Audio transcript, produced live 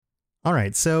All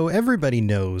right, so everybody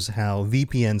knows how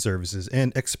VPN services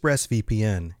and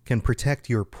ExpressVPN can protect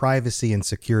your privacy and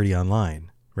security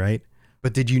online, right?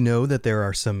 But did you know that there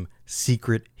are some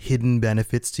secret hidden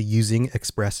benefits to using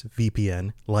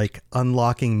ExpressVPN, like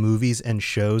unlocking movies and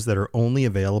shows that are only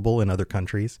available in other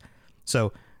countries?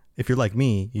 So if you're like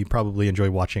me, you probably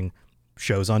enjoy watching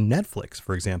shows on Netflix,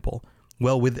 for example.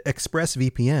 Well, with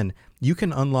ExpressVPN, you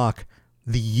can unlock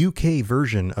the UK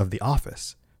version of The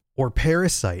Office, or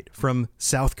Parasite from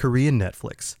South Korean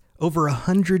Netflix. Over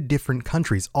 100 different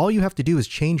countries. All you have to do is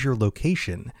change your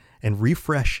location and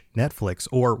refresh Netflix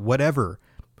or whatever,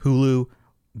 Hulu,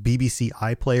 BBC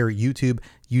iPlayer, YouTube,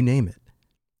 you name it.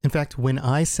 In fact, when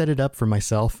I set it up for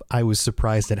myself, I was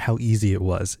surprised at how easy it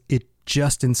was. It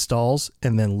just installs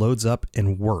and then loads up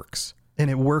and works. And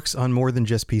it works on more than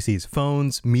just PCs,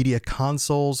 phones, media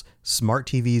consoles, smart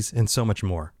TVs, and so much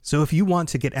more. So if you want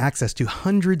to get access to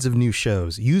hundreds of new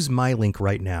shows, use my link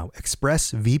right now,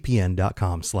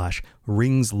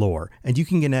 expressvpn.com/ringslore, and you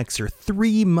can get an extra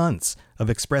 3 months of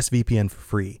ExpressVPN for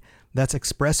free. That's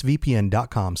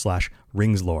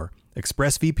expressvpn.com/ringslore.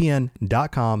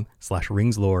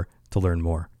 expressvpn.com/ringslore to learn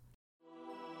more.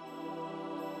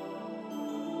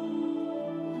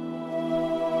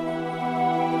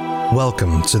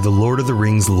 Welcome to the Lord of the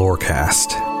Rings Lorecast,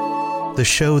 the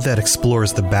show that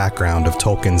explores the background of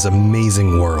Tolkien's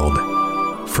amazing world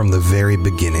from the very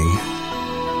beginning.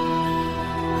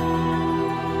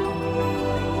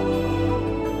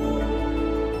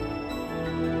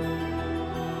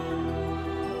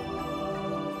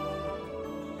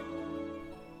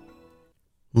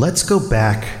 Let's go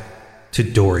back to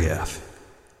Doriath,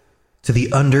 to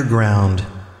the underground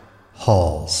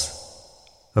halls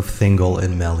of Thingol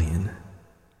and Melian.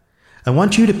 I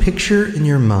want you to picture in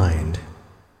your mind,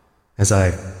 as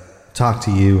I talk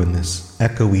to you in this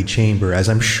echoey chamber, as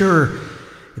I'm sure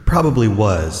it probably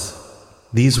was,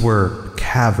 these were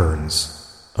caverns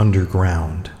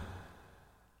underground.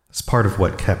 It's part of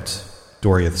what kept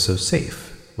Doriath so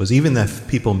safe, was even if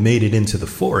people made it into the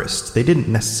forest, they didn't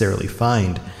necessarily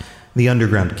find the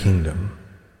underground kingdom.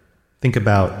 Think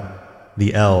about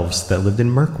the elves that lived in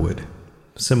Mirkwood,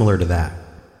 similar to that.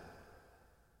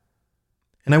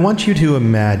 And I want you to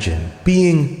imagine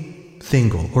being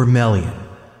Thingol or Melian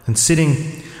and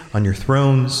sitting on your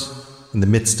thrones in the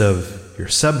midst of your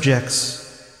subjects,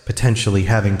 potentially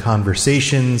having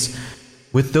conversations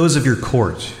with those of your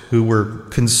court who were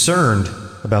concerned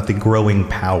about the growing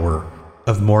power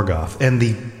of Morgoth and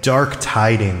the dark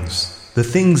tidings, the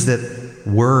things that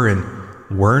were and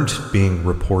weren't being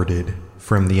reported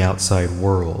from the outside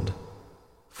world.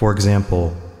 For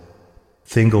example,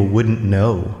 Thingol wouldn't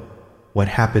know what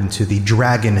happened to the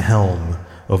dragon helm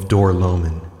of Dor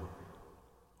Lomin,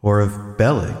 or of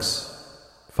Beleg's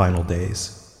final days.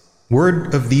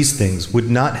 Word of these things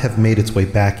would not have made its way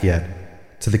back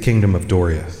yet to the kingdom of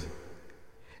Doriath.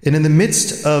 And in the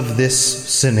midst of this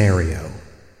scenario,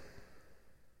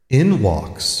 in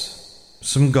walks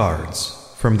some guards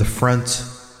from the front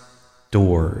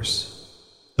doors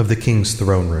of the king's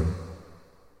throne room.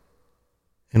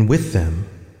 And with them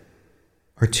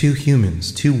are two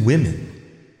humans, two women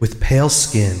with pale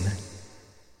skin,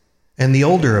 and the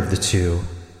older of the two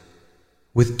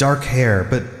with dark hair,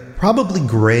 but probably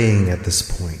graying at this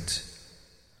point.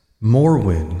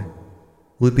 Morwen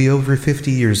would be over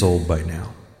 50 years old by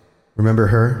now. Remember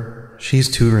her? She's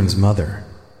Turin's mother.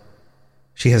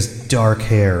 She has dark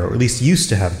hair, or at least used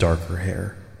to have darker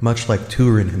hair, much like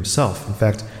Turin himself. In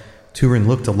fact, Turin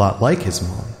looked a lot like his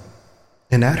mom.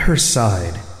 And at her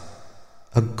side,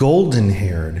 a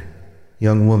golden-haired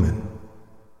young woman,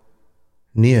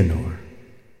 Nienor,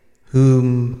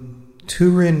 whom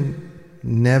Turin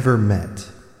never met.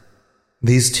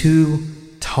 These two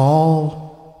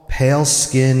tall,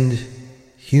 pale-skinned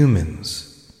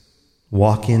humans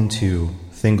walk into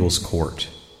Thingol's court.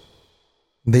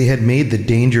 They had made the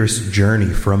dangerous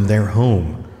journey from their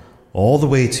home all the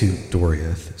way to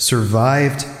Doriath,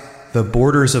 survived the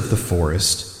borders of the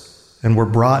forest, and were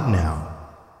brought now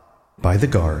by the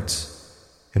guards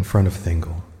in front of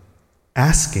Thingol,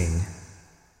 asking,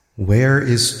 "Where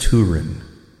is Turin?"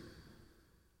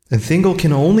 And Thingol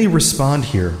can only respond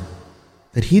here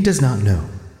that he does not know,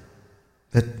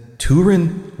 that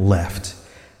Turin left,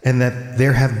 and that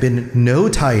there have been no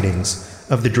tidings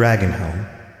of the dragon helm,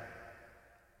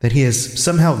 that he has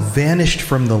somehow vanished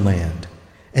from the land,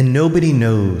 and nobody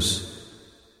knows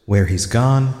where he's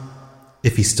gone,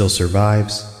 if he still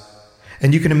survives.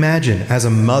 And you can imagine, as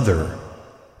a mother,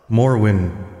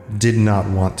 Morwen did not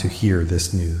want to hear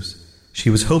this news. She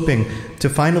was hoping to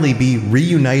finally be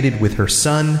reunited with her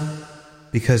son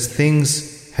because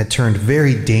things had turned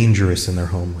very dangerous in their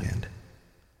homeland.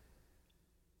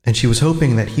 and she was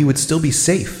hoping that he would still be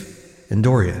safe in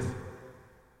Doriath.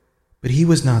 But he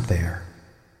was not there.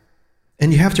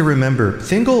 And you have to remember,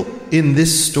 Thingol in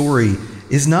this story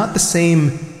is not the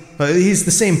same. He's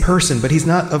the same person, but he's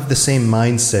not of the same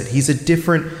mindset. He's a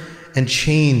different and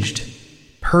changed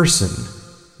person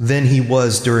than he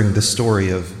was during the story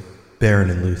of Beren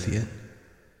and Luthien.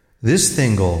 This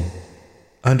Thingol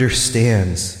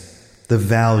understands the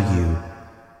value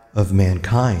of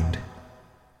mankind,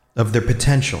 of their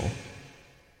potential.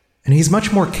 And he's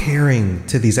much more caring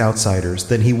to these outsiders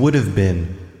than he would have been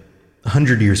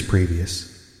 100 years previous.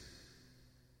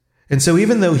 And so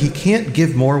even though he can't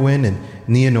give Morwen and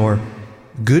Nienor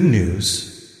good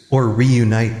news or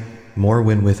reunite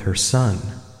Morwen with her son,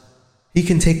 he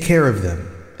can take care of them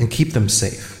and keep them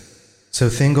safe. So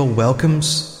Thingol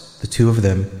welcomes the two of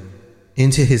them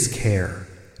into his care,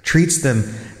 treats them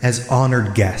as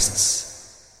honored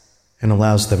guests, and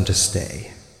allows them to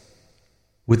stay,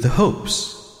 with the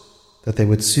hopes that they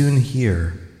would soon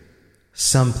hear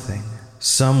something,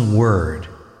 some word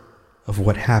of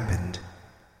what happened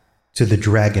to the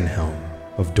dragon helm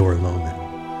of Dor-Lomin.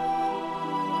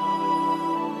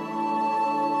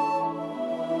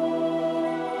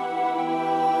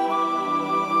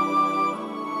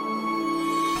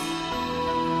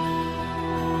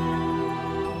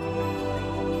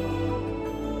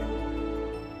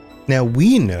 Now,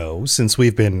 we know, since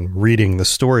we've been reading the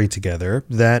story together,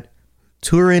 that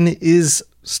Turin is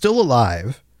still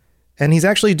alive, and he's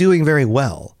actually doing very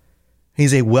well.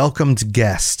 He's a welcomed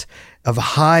guest of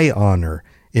high honor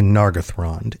in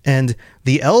Nargothrond, and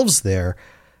the elves there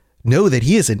know that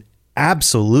he is an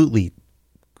absolutely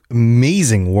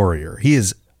amazing warrior. He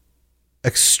is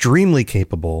extremely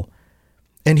capable,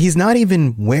 and he's not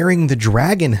even wearing the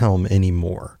dragon helm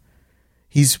anymore.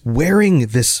 He's wearing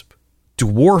this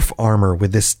dwarf armor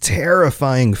with this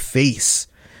terrifying face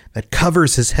that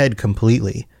covers his head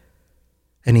completely.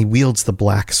 And he wields the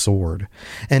black sword.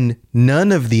 And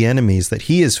none of the enemies that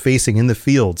he is facing in the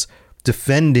fields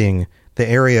defending the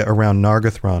area around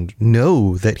Nargothrond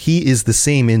know that he is the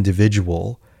same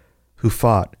individual who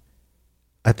fought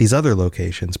at these other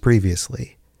locations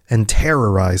previously and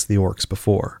terrorized the orcs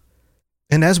before.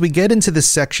 And as we get into this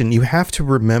section, you have to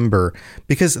remember,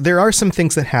 because there are some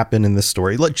things that happen in this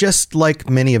story, just like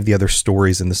many of the other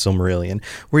stories in the Silmarillion,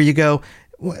 where you go,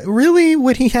 really,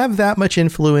 would he have that much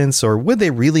influence, or would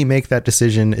they really make that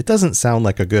decision? It doesn't sound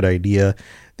like a good idea.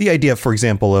 The idea, for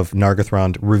example, of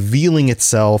Nargothrond revealing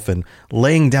itself and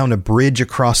laying down a bridge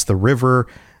across the river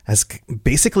as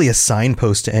basically a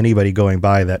signpost to anybody going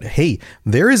by that, hey,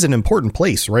 there is an important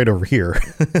place right over here.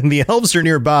 And the elves are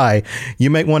nearby. You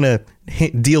might want to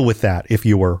deal with that if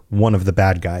you were one of the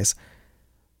bad guys.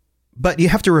 But you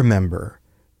have to remember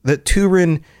that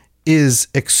Turin is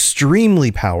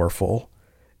extremely powerful,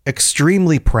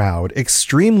 extremely proud,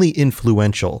 extremely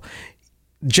influential.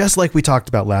 Just like we talked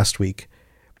about last week,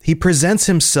 he presents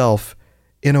himself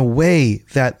in a way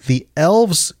that the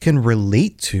elves can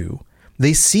relate to.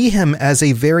 They see him as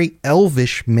a very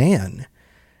elvish man,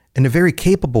 and a very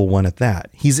capable one at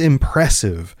that. He's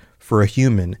impressive for a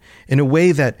human in a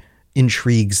way that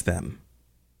intrigues them.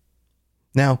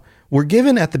 Now, we're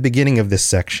given at the beginning of this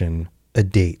section a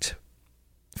date.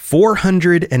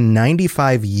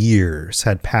 495 years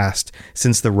had passed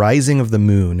since the rising of the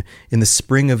moon in the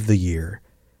spring of the year.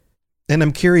 And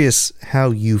I'm curious how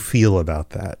you feel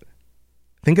about that.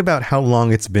 Think about how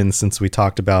long it's been since we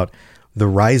talked about the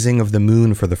rising of the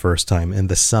moon for the first time and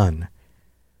the sun.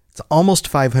 It's almost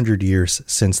 500 years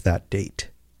since that date.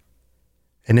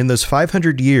 And in those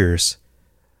 500 years,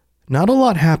 not a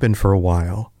lot happened for a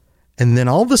while. And then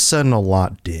all of a sudden a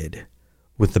lot did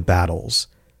with the battles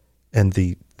and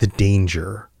the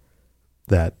danger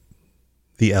that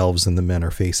the elves and the men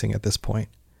are facing at this point.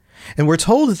 And we're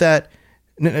told that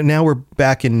now we're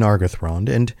back in Nargothrond,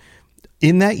 and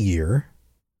in that year,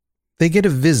 they get a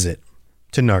visit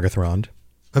to Nargothrond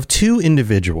of two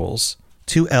individuals,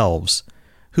 two elves,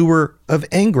 who were of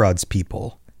Angrod's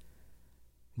people,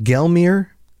 Gelmir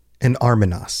and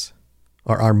Arminas,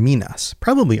 or Arminas,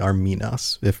 probably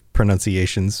Arminas, if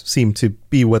pronunciations seem to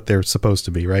be what they're supposed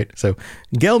to be, right? So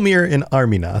Gelmir and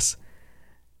Arminas.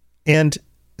 And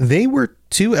they were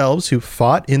two elves who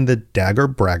fought in the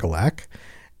Dagor Bragollach,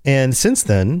 and since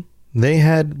then, they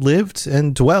had lived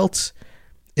and dwelt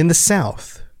in the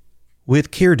south with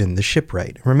Círdan, the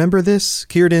shipwright. Remember this?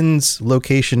 Círdan's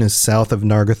location is south of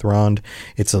Nargothrond.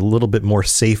 It's a little bit more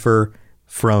safer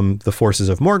from the forces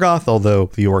of Morgoth, although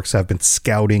the orcs have been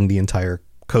scouting the entire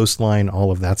coastline, all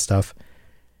of that stuff.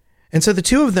 And so the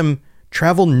two of them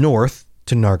travel north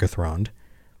to Nargothrond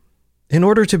in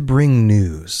order to bring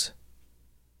news.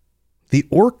 The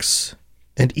orcs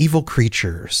and evil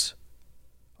creatures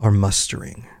are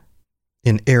mustering.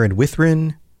 In Ered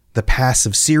Withrin, the Pass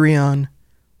of Sirion,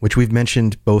 which we've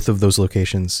mentioned both of those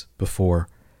locations before.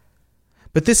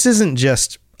 But this isn't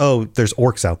just, oh, there's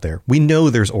orcs out there. We know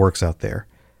there's orcs out there.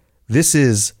 This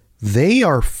is, they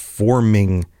are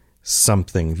forming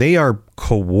something. They are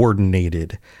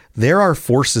coordinated. There are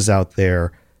forces out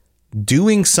there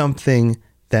doing something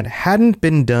that hadn't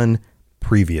been done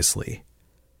previously.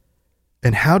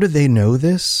 And how do they know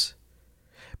this?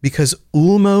 Because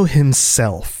Ulmo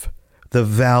himself, the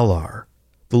Valar,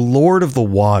 the Lord of the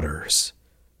Waters,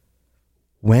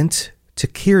 went to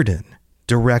Círdan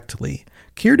directly.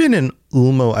 Círdan and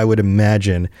Ulmo, I would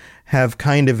imagine, have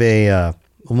kind of a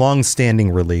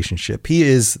long-standing relationship. He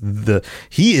is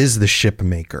the ship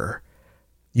maker.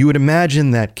 You would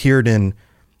imagine that Círdan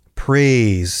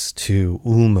prays to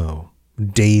Ulmo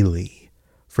daily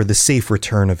for the safe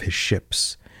return of his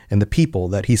ships and the people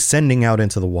that he's sending out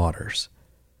into the waters.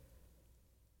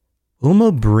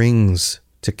 Ulmo brings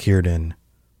to Círdan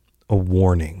a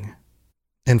warning.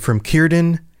 And from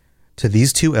Círdan to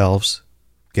these two elves,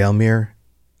 Gelmir,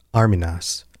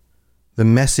 Arminas, the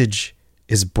message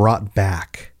is brought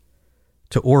back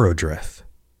to Orodreth,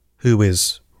 who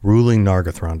is ruling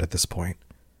Nargothrond at this point.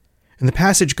 And the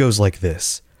passage goes like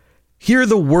this. "Hear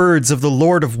the words of the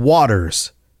Lord of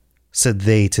Waters," said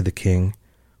they to the king.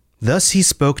 Thus he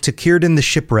spoke to Círdan the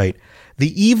shipwright.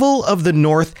 "The evil of the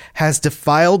north has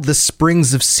defiled the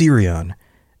springs of Sirion,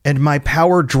 and my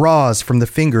power draws from the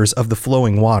fingers of the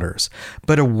flowing waters.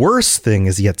 But a worse thing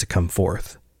is yet to come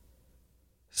forth.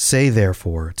 Say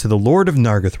therefore to the Lord of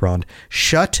Nargothrond,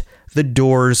 shut the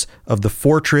doors of the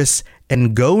fortress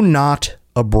and go not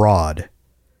abroad.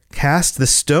 Cast the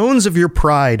stones of your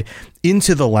pride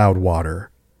into the loud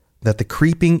water, that the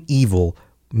creeping evil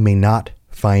may not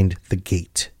find the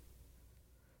gate."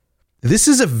 This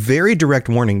is a very direct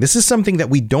warning. This is something that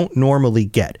we don't normally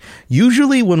get.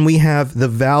 Usually when we have the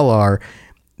Valar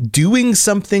doing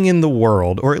something in the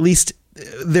world, or at least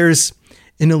there's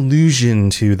an allusion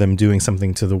to them doing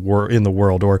something to in the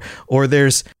world, or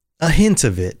there's a hint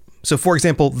of it. So for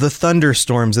example, the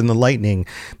thunderstorms and the lightning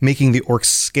making the orcs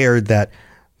scared that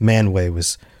Manwë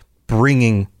was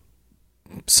bringing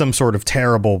some sort of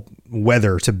terrible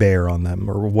weather to bear on them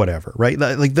or whatever, right?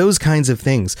 Like those kinds of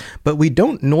things. But we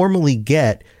don't normally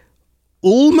get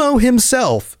Ulmo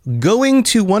himself going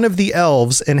to one of the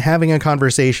elves and having a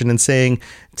conversation and saying,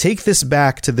 take this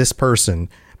back to this person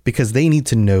because they need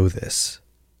to know this.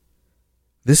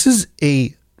 This is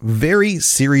a very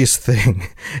serious thing.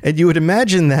 And you would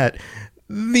imagine that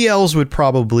the elves would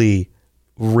probably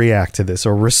react to this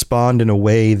or respond in a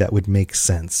way that would make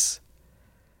sense.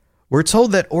 We're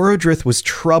told that Orodreth was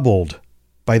troubled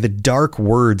by the dark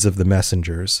words of the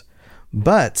messengers,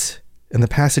 but, and the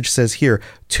passage says here,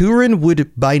 Turin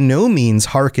would by no means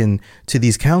hearken to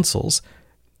these counsels,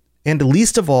 and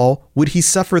least of all would he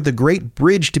suffer the great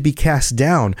bridge to be cast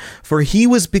down, for he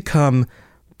was become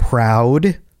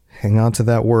proud, hang on to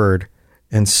that word,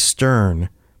 and stern,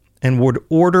 and would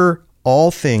order all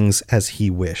things as he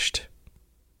wished.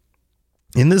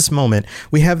 In this moment,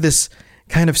 we have this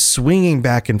kind of swinging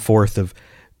back and forth of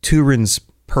Turin's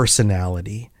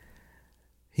personality.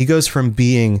 He goes from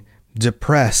being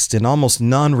depressed and almost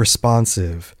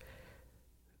non-responsive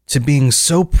to being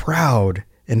so proud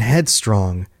and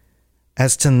headstrong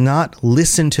as to not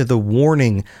listen to the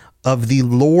warning of the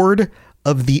Lord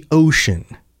of the Ocean.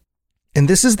 And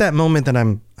this is that moment that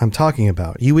I'm talking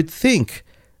about. You would think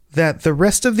that the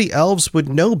rest of the elves would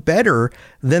know better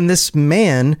than this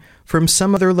man from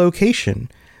some other location.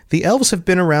 The elves have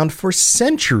been around for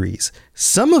centuries.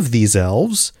 Some of these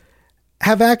elves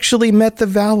have actually met the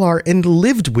Valar and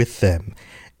lived with them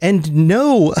and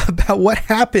know about what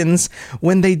happens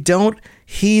when they don't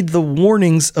heed the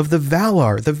warnings of the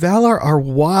Valar. The Valar are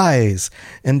wise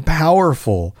and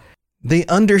powerful. They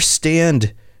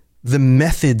understand the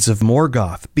methods of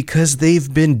Morgoth because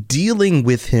they've been dealing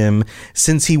with him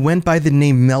since he went by the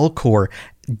name Melkor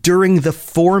during the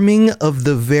forming of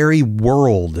the very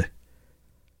world.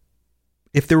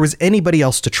 If there was anybody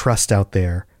else to trust out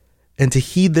there and to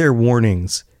heed their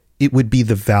warnings, it would be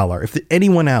the Valar. If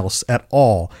anyone else at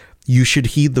all, you should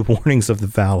heed the warnings of the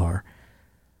Valar.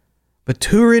 But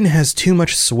Turin has too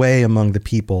much sway among the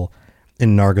people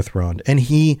in Nargothrond, and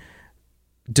he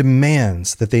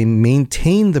demands that they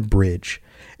maintain the bridge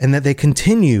and that they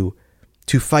continue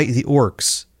to fight the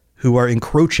orcs who are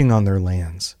encroaching on their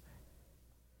lands.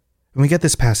 And we get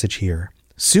this passage here.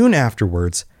 Soon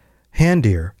afterwards,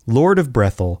 Handir, Lord of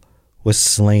Brethil, was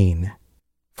slain,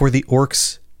 for the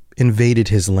orcs invaded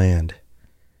his land.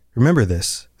 Remember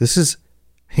this. This is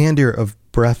Handir of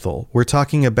Brethil. We're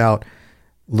talking about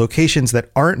locations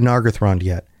that aren't Nargothrond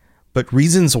yet, but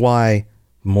reasons why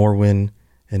Morwen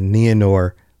and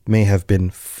Nienor may have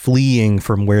been fleeing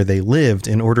from where they lived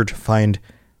in order to find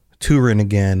Turin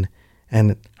again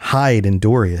and hide in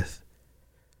Doriath.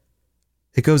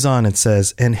 It goes on and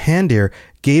says, and Handir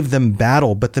gave them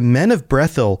battle, but the men of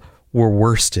Brethil were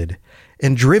worsted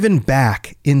and driven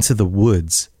back into the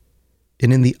woods.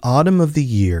 And in the autumn of the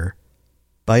year,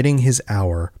 biding his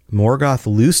hour, Morgoth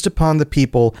loosed upon the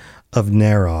people of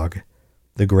Narog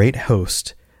the great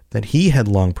host that he had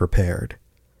long prepared.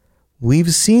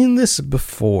 We've seen this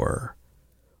before.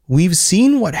 We've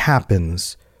seen what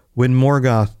happens when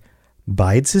Morgoth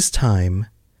bides his time,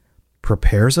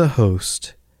 prepares a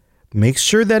host, makes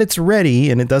sure that it's ready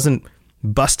and it doesn't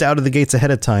bust out of the gates ahead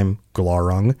of time,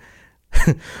 Glaurung,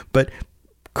 but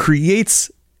creates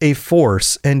a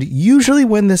force. And usually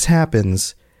when this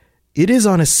happens, it is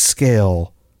on a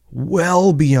scale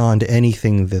well beyond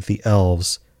anything that the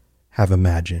elves have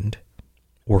imagined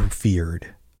or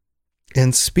feared.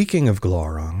 And speaking of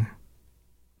Glaurung,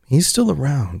 he's still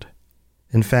around.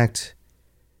 In fact,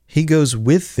 he goes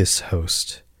with this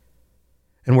host.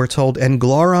 And we're told, and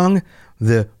Glaurung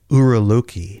the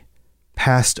Uraloki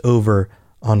passed over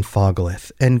on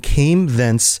Foglith and came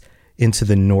thence into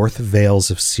the north vales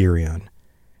of Sirion,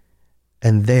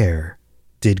 and there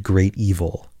did great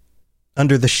evil.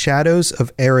 Under the shadows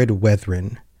of arid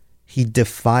Wethrin, he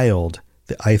defiled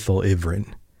the Ithel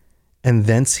Ivrin, and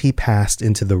thence he passed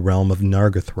into the realm of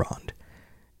Nargothrond,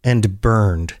 and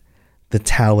burned the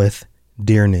Talith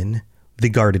Dirnin, the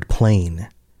guarded plain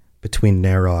between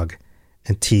Narog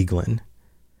and Tieglin.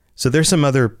 So there's some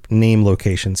other name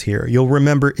locations here. You'll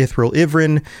remember Ithril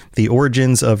Ivrin, the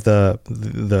origins of the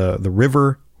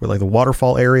river, or like the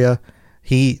waterfall area.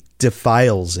 He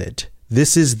defiles it.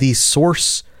 This is the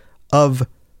source of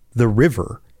the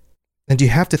river. And you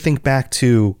have to think back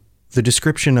to the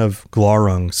description of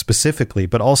Glaurung specifically,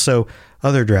 but also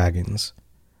other dragons.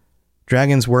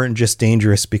 Dragons weren't just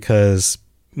dangerous because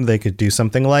they could do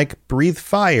something like breathe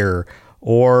fire,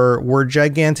 or were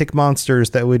gigantic monsters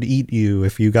that would eat you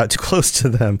if you got too close to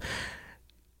them.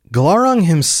 Glaurung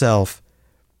himself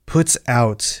puts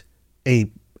out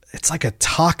it's like a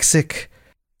toxic,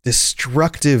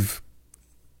 destructive,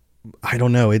 I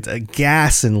don't know, it's a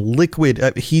gas and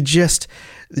liquid. He just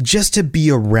to be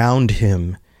around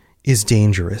him is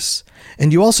dangerous.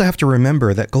 And you also have to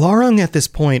remember that Glaurung at this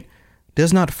point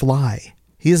does not fly.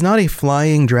 He is not a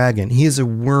flying dragon. He is a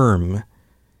worm.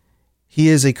 He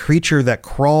is a creature that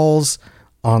crawls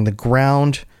on the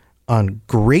ground on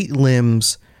great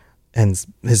limbs, and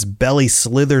his belly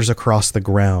slithers across the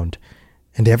ground.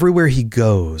 And everywhere he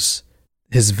goes,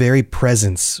 his very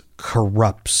presence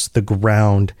corrupts the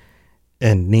ground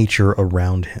and nature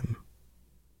around him.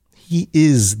 He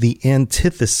is the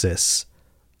antithesis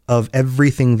of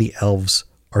everything the elves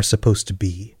are supposed to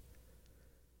be.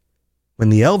 When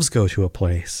the elves go to a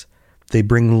place, they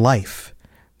bring life,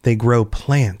 they grow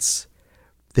plants,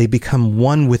 they become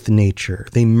one with nature,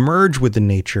 they merge with the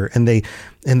nature, and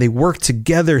they work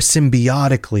together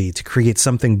symbiotically to create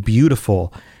something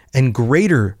beautiful and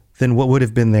greater than what would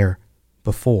have been there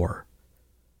before.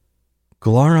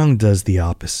 Glaurung does the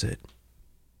opposite.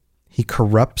 He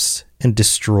corrupts and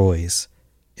destroys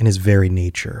in his very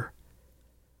nature.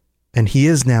 And he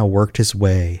has now worked his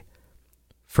way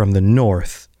from the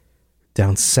north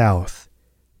down south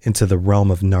into the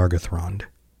realm of Nargothrond.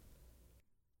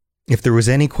 If there was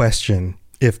any question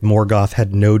if Morgoth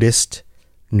had noticed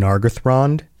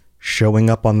Nargothrond showing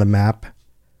up on the map,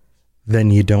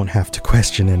 then you don't have to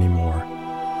question anymore.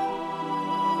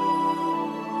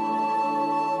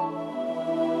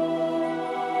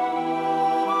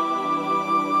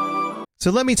 So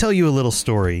let me tell you a little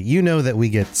story. You know that we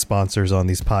get sponsors on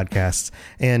these podcasts,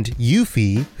 and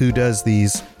Eufy, who does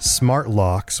these smart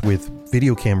locks with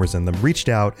video cameras in them, reached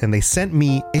out and they sent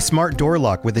me a smart door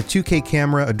lock with a 2K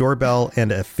camera, a doorbell,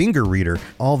 and a finger reader,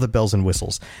 all the bells and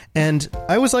whistles. And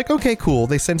I was like, okay, cool.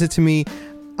 They sent it to me.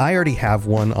 I already have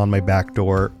one on my back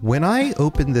door. When I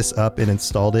opened this up and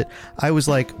installed it, I was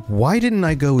like, why didn't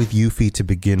I go with Eufy to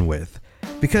begin with?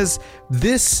 Because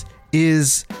this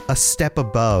is a step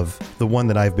above the one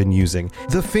that I've been using.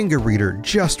 The finger reader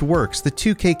just works. The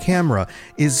 2K camera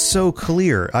is so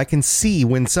clear. I can see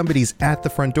when somebody's at the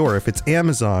front door, if it's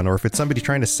Amazon or if it's somebody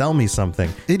trying to sell me something.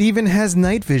 It even has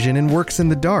night vision and works in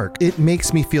the dark. It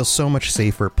makes me feel so much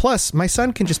safer. Plus, my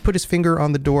son can just put his finger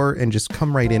on the door and just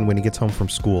come right in when he gets home from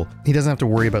school. He doesn't have to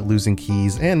worry about losing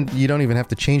keys, and you don't even have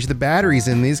to change the batteries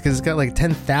in these because it's got like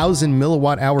 10,000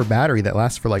 milliwatt hour battery that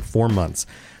lasts for like 4 months.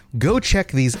 Go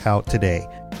check these out today.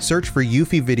 Search for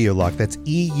Eufy Video Lock, that's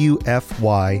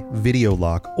EUFY Video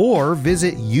Lock, or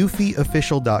visit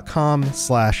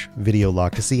eufyofficial.com/video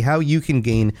lock to see how you can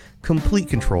gain complete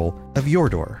control of your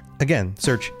door. Again,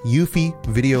 search Eufy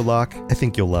Video Lock. I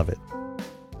think you'll love it.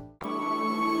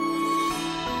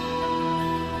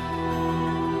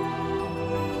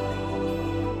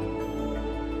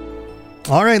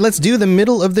 All right, let's do the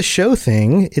middle of the show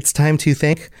thing. It's time to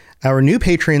thank our new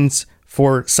patrons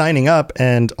for signing up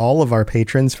and all of our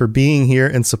patrons for being here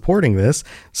and supporting this.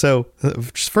 So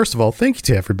first of all, thank you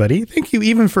to everybody. Thank you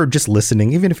even for just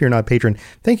listening. Even if you're not a patron,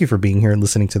 thank you for being here and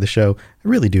listening to the show. I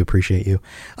really do appreciate you.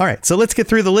 All right, so let's get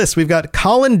through the list. We've got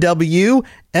Colin W,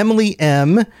 Emily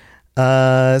M,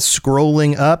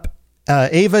 scrolling up,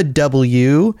 Ava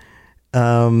W,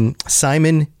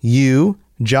 Simon U,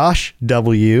 Josh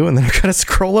W, and then we're going to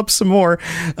scroll up some more.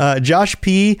 Josh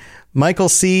P, Michael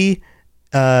C,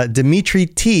 Dimitri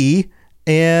T,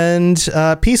 and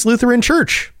Peace Lutheran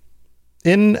Church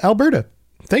in Alberta.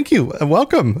 Thank you.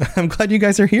 Welcome. I'm glad you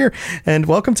guys are here, and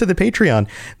welcome to the Patreon.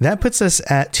 That puts us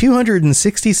at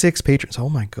 266 patrons. Oh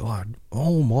my God.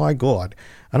 Oh my God.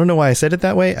 I don't know why I said it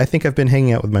that way. I think I've been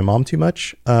hanging out with my mom too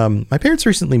much. My parents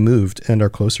recently moved and are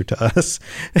closer to us.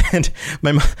 And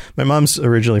my mom's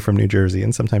originally from New Jersey,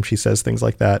 and sometimes she says things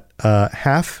like that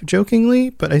half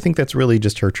jokingly, but I think that's really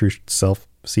just her true self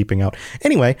seeping out.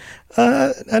 Anyway,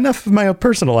 enough of my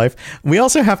personal life. We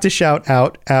also have to shout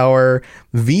out our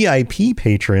VIP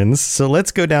patrons. So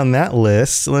let's go down that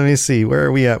list. Let me see. Where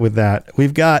are we at with that?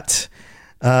 We've got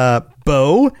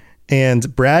Bo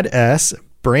and Brad S,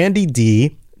 Brandy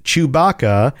D,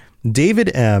 Chewbacca,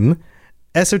 David M,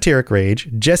 Esoteric Rage,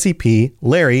 Jesse P,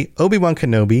 Larry, Obi-Wan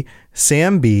Kenobi,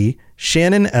 Sam B,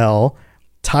 Shannon L,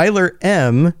 Tyler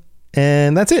M,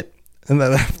 and that's it. And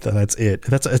that's it.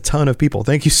 That's a ton of people.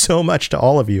 Thank you so much to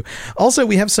all of you. Also,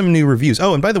 we have some new reviews.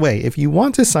 Oh, and by the way, if you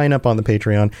want to sign up on the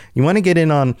Patreon, you want to get in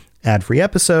on ad-free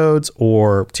episodes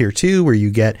or tier 2 where you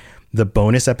get the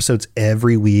bonus episodes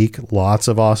every week. Lots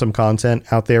of awesome content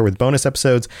out there with bonus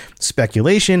episodes,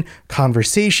 speculation,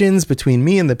 conversations between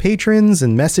me and the patrons,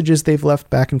 and messages they've left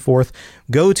back and forth.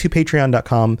 Go to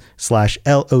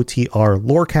patreon.com/LOTR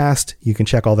Lorecast. You can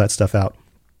check all that stuff out.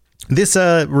 This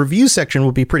review section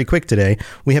will be pretty quick today.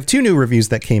 We have 2 new reviews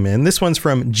that came in. This one's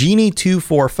from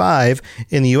Jeannie245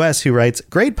 in the US, who writes,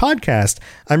 "Great podcast.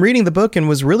 I'm reading the book and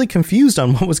was really confused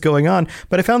on what was going on,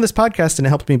 but I found this podcast and it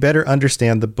helped me better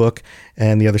understand the book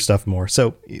and the other stuff more."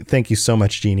 So thank you so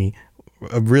much, Jeannie.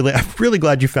 I'm really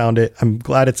glad you found it. I'm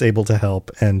glad it's able to help.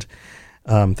 And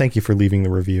thank you for leaving the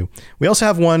review. We also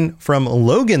have one from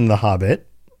Logan the Hobbit.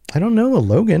 I don't know a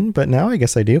Logan, but now I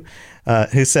guess I do,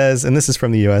 who says, and this is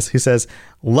from the US, who says,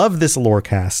 "Love this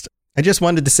Lorecast. I just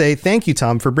wanted to say thank you,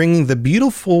 Tom, for bringing the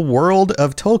beautiful world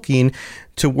of Tolkien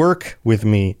to work with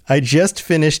me. I just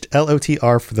finished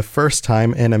LOTR for the first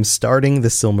time, and I'm starting the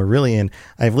Silmarillion.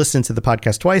 I've listened to the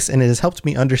podcast twice, and it has helped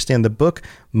me understand the book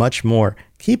much more.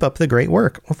 Keep up the great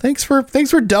work." Well, thanks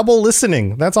for double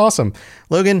listening. That's awesome.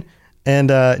 Logan and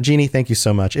Jeannie, thank you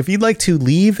so much. If you'd like to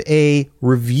leave a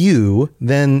review,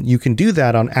 then you can do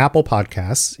that on Apple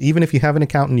Podcasts. Even if you have an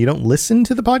account and you don't listen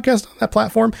to the podcast on that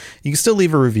platform, you can still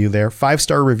leave a review there.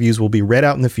 5-star reviews will be read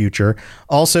out in the future.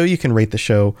 Also, you can rate the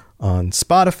show on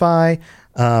Spotify.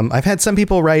 I've had some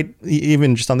people write,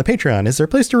 even just on the Patreon, is there a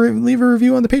place to leave a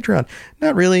review on the Patreon?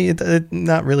 Not really.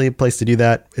 Not really a place to do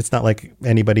that. It's not like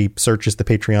anybody searches the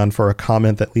Patreon for a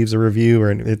comment that leaves a review,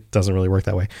 or it doesn't really work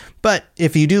that way. But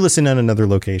if you do listen on another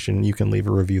location, you can leave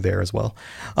a review there as well.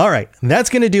 All right, that's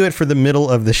going to do it for the middle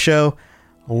of the show.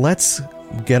 Let's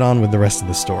get on with the rest of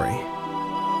the story.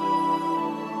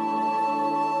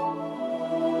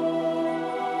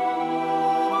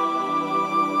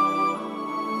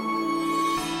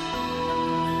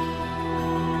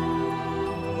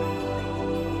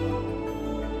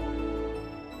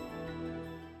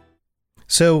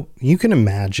 So you can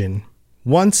imagine,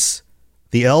 once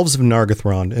the elves of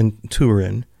Nargothrond and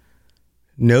Turin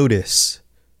notice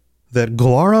that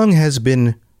Glaurung has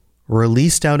been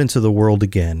released out into the world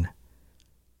again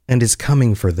and is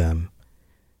coming for them,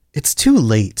 it's too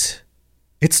late.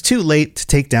 It's too late to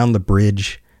take down the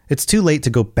bridge. It's too late to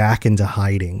go back into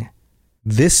hiding.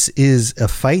 This is a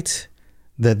fight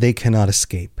that they cannot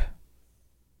escape.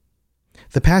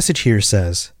 The passage here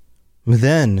says,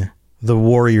 "Then the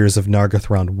warriors of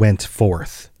Nargothrond went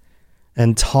forth,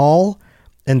 and tall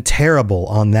and terrible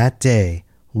on that day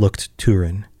looked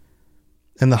Turin,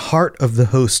 and the heart of the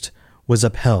host was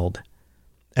upheld,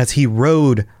 as he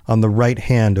rode on the right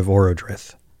hand of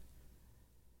Orodrith."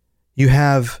 You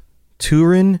have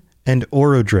Turin and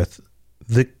Orodrith,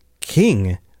 the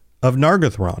king of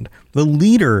Nargothrond, the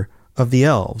leader of the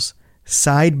elves,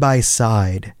 side by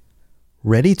side,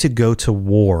 ready to go to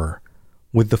war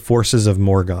with the forces of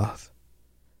Morgoth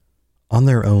on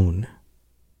their own.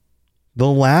 The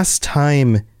last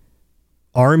time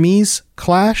armies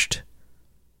clashed,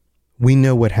 we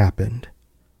know what happened.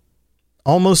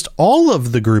 Almost all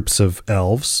of the groups of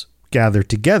elves gathered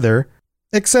together,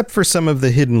 except for some of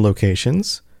the hidden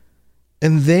locations,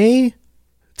 and they,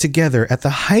 together at the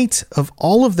height of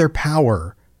all of their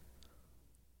power,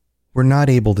 were not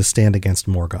able to stand against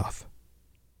Morgoth.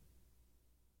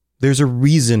 There's a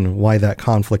reason why that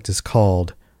conflict is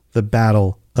called the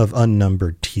Battle of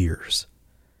Unnumbered Tears.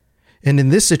 And in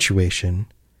this situation,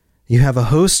 you have a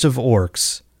host of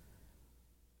orcs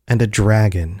and a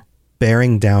dragon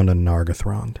bearing down on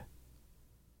Nargothrond.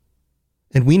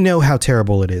 And we know how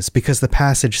terrible it is because the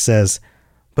passage says,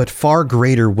 "But far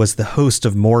greater was the host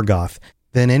of Morgoth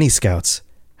than any scouts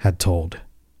had told.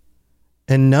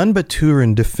 And none but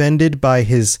Turin, defended by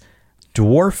his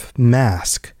dwarf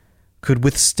mask, could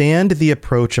withstand the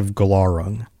approach of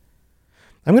Glaurung."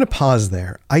 I'm going to pause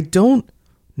there. I don't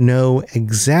know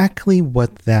exactly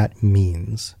what that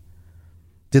means.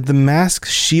 Did the mask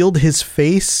shield his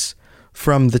face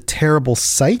from the terrible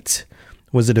sight?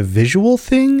 Was it a visual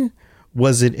thing?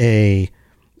 Was it a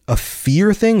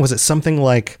fear thing? Was it something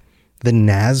like the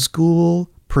Nazgul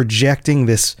projecting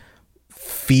this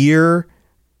fear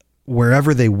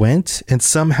wherever they went, and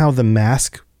somehow the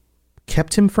mask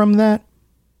kept him from that?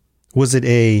 Was it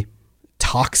a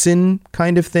toxin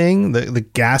kind of thing? The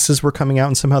gases were coming out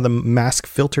and somehow the mask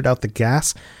filtered out the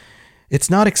gas? It's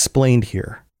not explained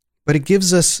here, but it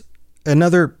gives us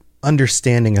another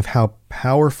understanding of how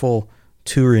powerful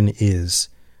Turin is.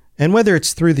 And whether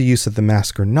it's through the use of the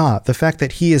mask or not, the fact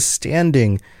that he is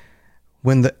standing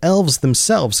when the elves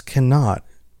themselves cannot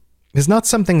is not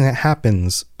something that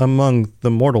happens among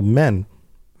the mortal men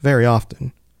very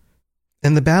often.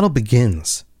 And the battle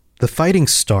begins. The fighting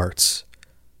starts.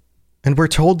 And we're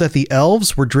told that the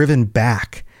elves were driven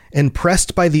back and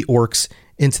pressed by the orcs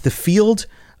into the field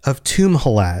of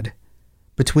Tumhalad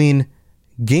between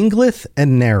Ginglith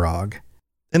and Narog.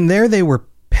 And there they were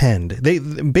penned. They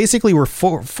basically were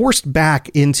forced back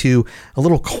into a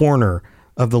little corner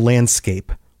of the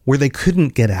landscape where they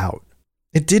couldn't get out.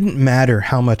 It didn't matter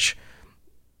how much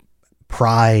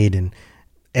pride and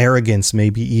arrogance,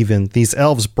 maybe even, these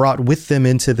elves brought with them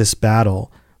into this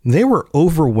battle. They were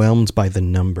overwhelmed by the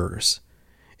numbers.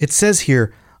 It says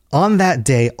here, "On that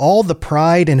day, all the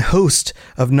pride and host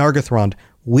of Nargothrond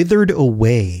withered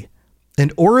away,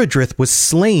 and Orodrith was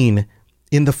slain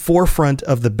in the forefront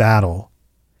of the battle."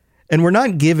 And we're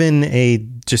not given a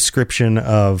description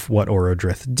of what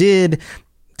Orodrith did.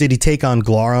 Did he take on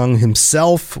Glaurung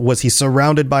himself? Was he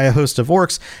surrounded by a host of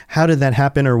orcs? How did that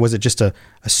happen? Or was it just a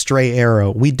stray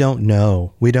arrow? We don't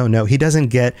know. We don't know. He doesn't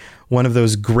get one of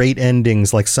those great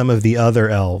endings like some of the other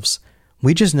elves.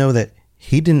 We just know that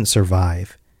he didn't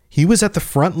survive. He was at the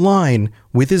front line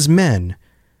with his men,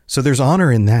 so there's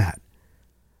honor in that.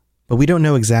 But we don't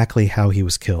know exactly how he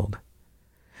was killed.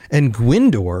 And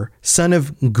Gwyndor, son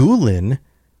of Gulin,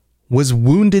 was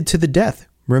wounded to the death.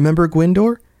 Remember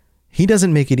Gwyndor? He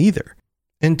doesn't make it either.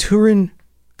 And Turin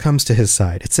comes to his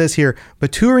side. It says here,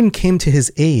 "But Turin came to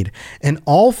his aid, and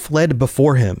all fled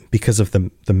before him," because of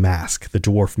the mask. The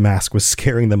dwarf mask was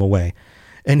scaring them away.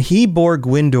 "And he bore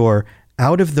Gwyndor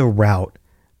out of the rout,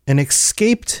 and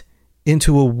escaped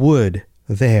into a wood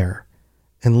there,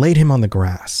 and laid him on the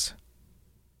grass."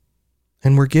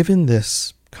 And we're given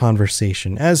this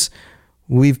conversation, as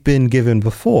we've been given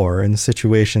before in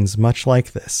situations much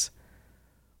like this,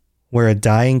 where a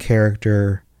dying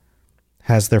character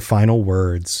has their final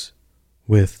words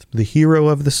with the hero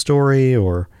of the story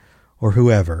or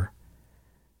whoever.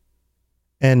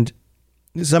 And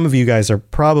some of you guys are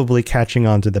probably catching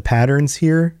on to the patterns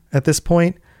here at this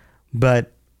point,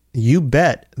 but you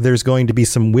bet there's going to be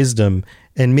some wisdom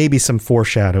and maybe some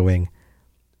foreshadowing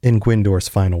in Gwyndor's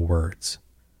final words.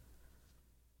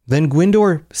 Then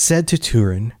Gwyndor said to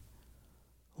Turin,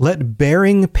 "Let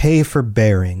bearing pay for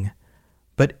bearing,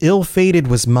 but ill-fated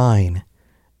was mine,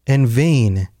 and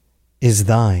vain is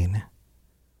thine."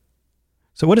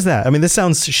 So what is that? I mean, this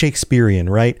sounds Shakespearean,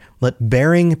 right? Let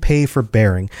bearing pay for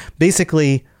bearing.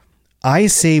 Basically, I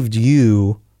saved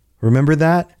you, remember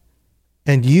that?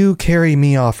 And you carry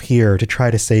me off here to try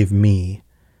to save me.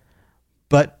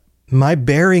 But my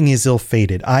bearing is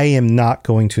ill-fated. I am not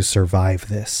going to survive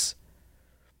this.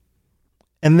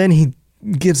 And then he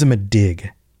gives him a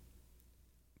dig.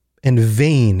 "And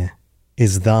vain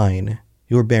is thine."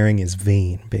 Your bearing is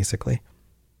vain, basically.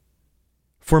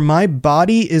 "For my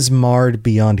body is marred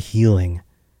beyond healing,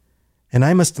 and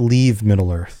I must leave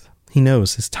Middle-earth. He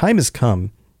knows his time has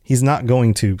come. He's not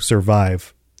going to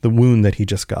survive the wound that he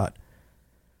just got.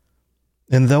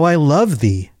 And though I love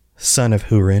thee, son of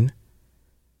Turin.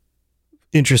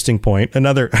 Interesting point.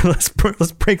 Another, let's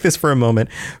break this for a moment.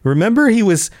 Remember, he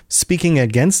was speaking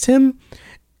against him?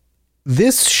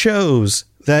 This shows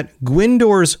that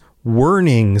Gwyndor's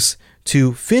warnings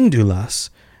to Findulas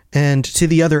and to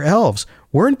the other elves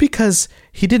weren't because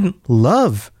he didn't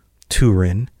love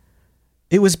Turin.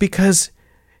 It was because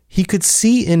he could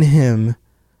see in him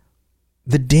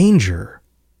the danger,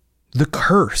 the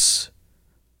curse.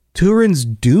 Turin's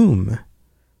doom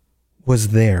was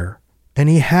there, and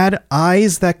he had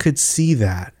eyes that could see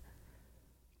that.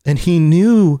 And he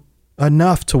knew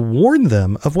enough to warn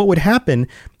them of what would happen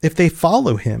if they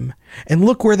follow him. And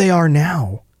look where they are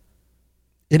now.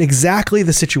 In exactly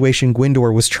the situation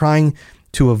Gwyndor was trying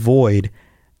to avoid,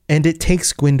 and it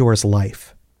takes Gwyndor's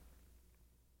life.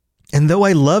 And though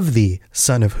I love thee,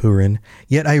 son of Turin,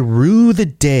 yet I rue the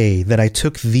day that I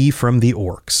took thee from the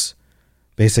orcs.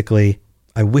 Basically,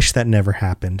 I wish that never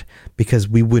happened, because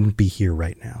we wouldn't be here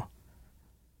right now.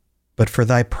 But for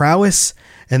thy prowess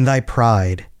and thy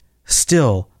pride,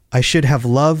 still I should have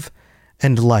love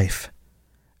and life,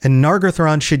 and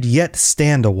Nargothrond should yet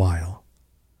stand a while.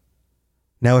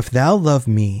 Now if thou love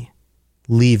me,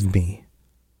 leave me.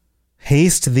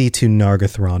 Haste thee to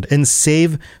Nargothrond, and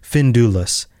save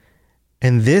Findulas.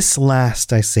 And this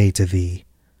last I say to thee,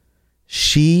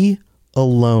 she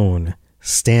alone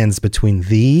stands between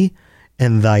thee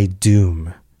and thy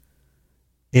doom.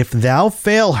 If thou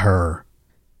fail her,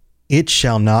 it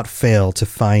shall not fail to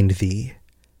find thee.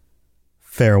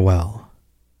 Farewell.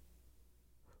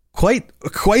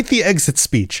 Quite the exit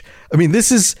speech. I mean,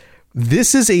 this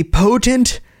is a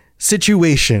potent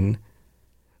situation.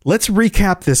 Let's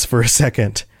recap this for a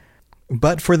second.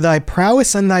 But for thy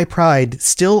prowess and thy pride,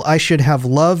 still I should have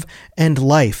love and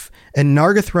life, and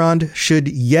Nargothrond should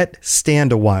yet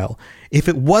stand a while. If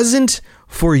it wasn't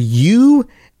for you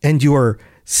and your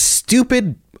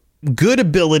stupid good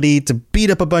ability to beat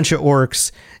up a bunch of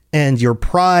orcs, and your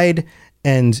pride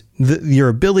and your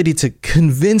ability to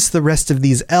convince the rest of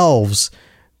these elves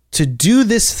to do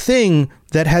this thing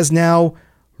that has now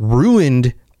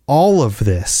ruined all of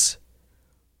this,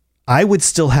 I would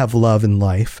still have love and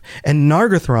life, and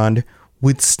Nargothrond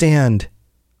would stand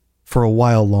for a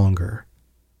while longer.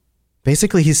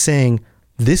 Basically, he's saying,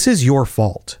 this is your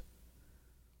fault.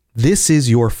 This is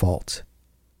your fault.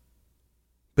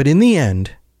 But in the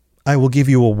end, I will give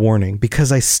you a warning,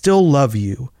 because I still love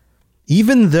you.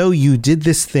 Even though you did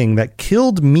this thing that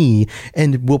killed me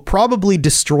and will probably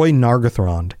destroy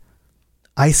Nargothrond,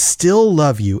 I still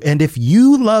love you. And if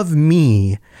you love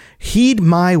me, heed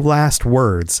my last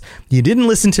words. You didn't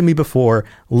listen to me before.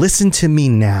 Listen to me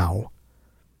now.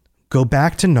 Go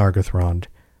back to Nargothrond.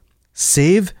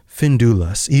 Save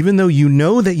Findulas. Even though you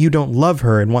know that you don't love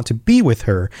her and want to be with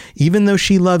her, even though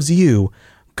she loves you,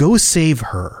 go save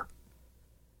her.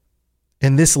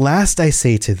 And this last I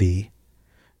say to thee,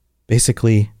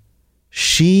 basically,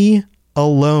 she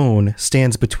alone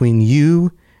stands between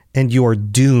you and your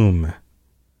doom.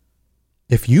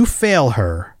 If you fail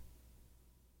her,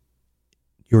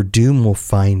 your doom will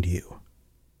find you.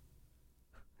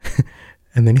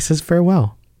 And then he says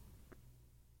farewell.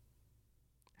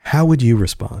 How would you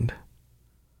respond?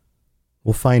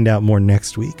 We'll find out more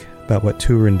next week about what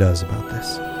Turin does about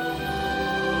this.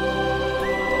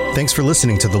 Thanks for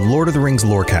listening to the Lord of the Rings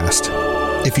Lorecast.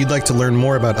 If you'd like to learn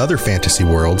more about other fantasy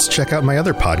worlds, check out my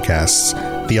other podcasts,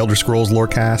 The Elder Scrolls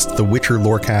Lorecast, The Witcher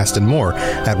Lorecast, and more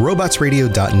at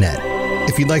robotsradio.net.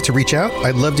 If you'd like to reach out,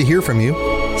 I'd love to hear from you.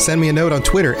 Send me a note on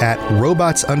Twitter at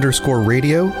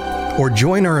robots_radio, or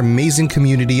join our amazing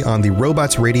community on the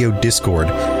Robots Radio Discord.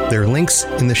 There are links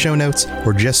in the show notes,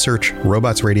 or just search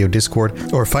Robots Radio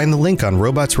Discord, or find the link on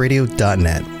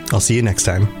robotsradio.net. I'll see you next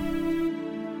time.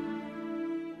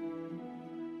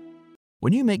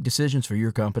 When you make decisions for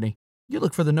your company, you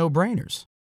look for the no-brainers.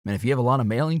 And if you have a lot of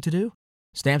mailing to do,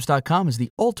 Stamps.com is the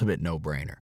ultimate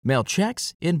no-brainer. Mail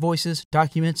checks, invoices,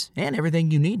 documents, and everything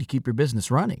you need to keep your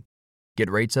business running. Get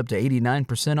rates up to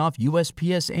 89% off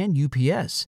USPS and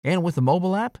UPS. And with the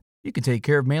mobile app, you can take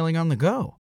care of mailing on the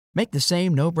go. Make the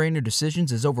same no-brainer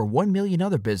decisions as over 1 million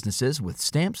other businesses with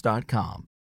Stamps.com.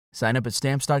 Sign up at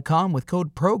Stamps.com with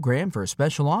code PROGRAM for a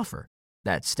special offer.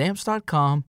 That's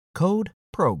Stamps.com, code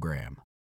PROGRAM.